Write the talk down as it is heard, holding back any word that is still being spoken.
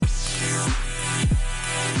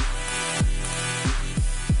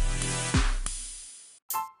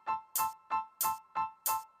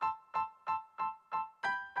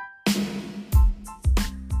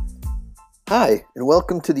Hi, and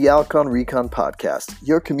welcome to the Alcon Recon Podcast,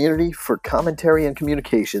 your community for commentary and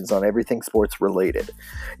communications on everything sports related.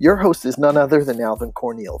 Your host is none other than Alvin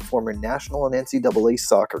Corneal, former national and NCAA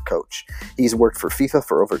soccer coach. He's worked for FIFA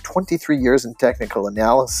for over 23 years in technical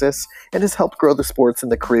analysis and has helped grow the sports in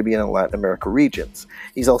the Caribbean and Latin America regions.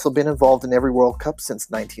 He's also been involved in every World Cup since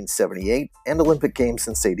 1978 and Olympic Games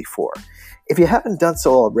since '84. If you haven't done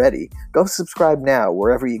so already, go subscribe now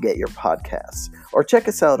wherever you get your podcasts, or check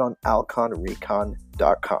us out on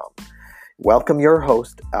alconrecon.com. Welcome your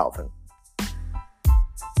host, Alvin.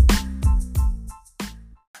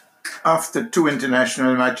 After two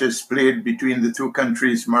international matches played between the two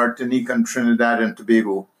countries, Martinique and Trinidad and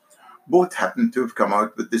Tobago, both happened to have come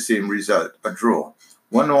out with the same result, a draw.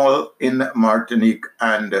 1-1 in Martinique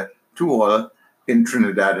and 2-2 in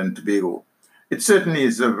Trinidad and Tobago. It certainly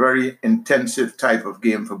is a very intensive type of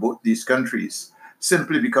game for both these countries,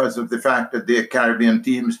 simply because of the fact that they're Caribbean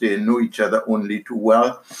teams, they know each other only too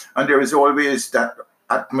well, and there is always that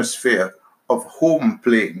atmosphere of home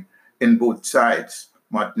playing in both sides.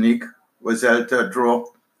 Martinique was dealt a draw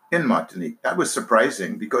in Martinique. That was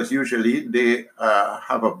surprising because usually they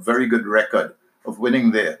have a very good record of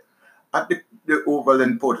winning there. At the Oval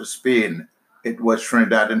in Port of Spain, it was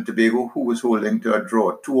Trinidad and Tobago who was holding to a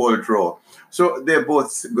draw, 2-2 draw. So they're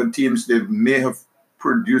both good teams. They may have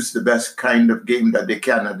produced the best kind of game that they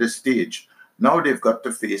can at this stage. Now they've got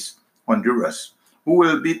to face Honduras. Who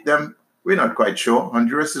will beat them? We're not quite sure.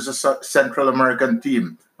 Honduras is a Central American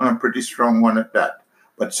team, and a pretty strong one at that.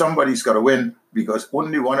 But somebody's got to win because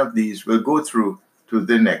only one of these will go through to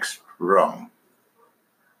the next round.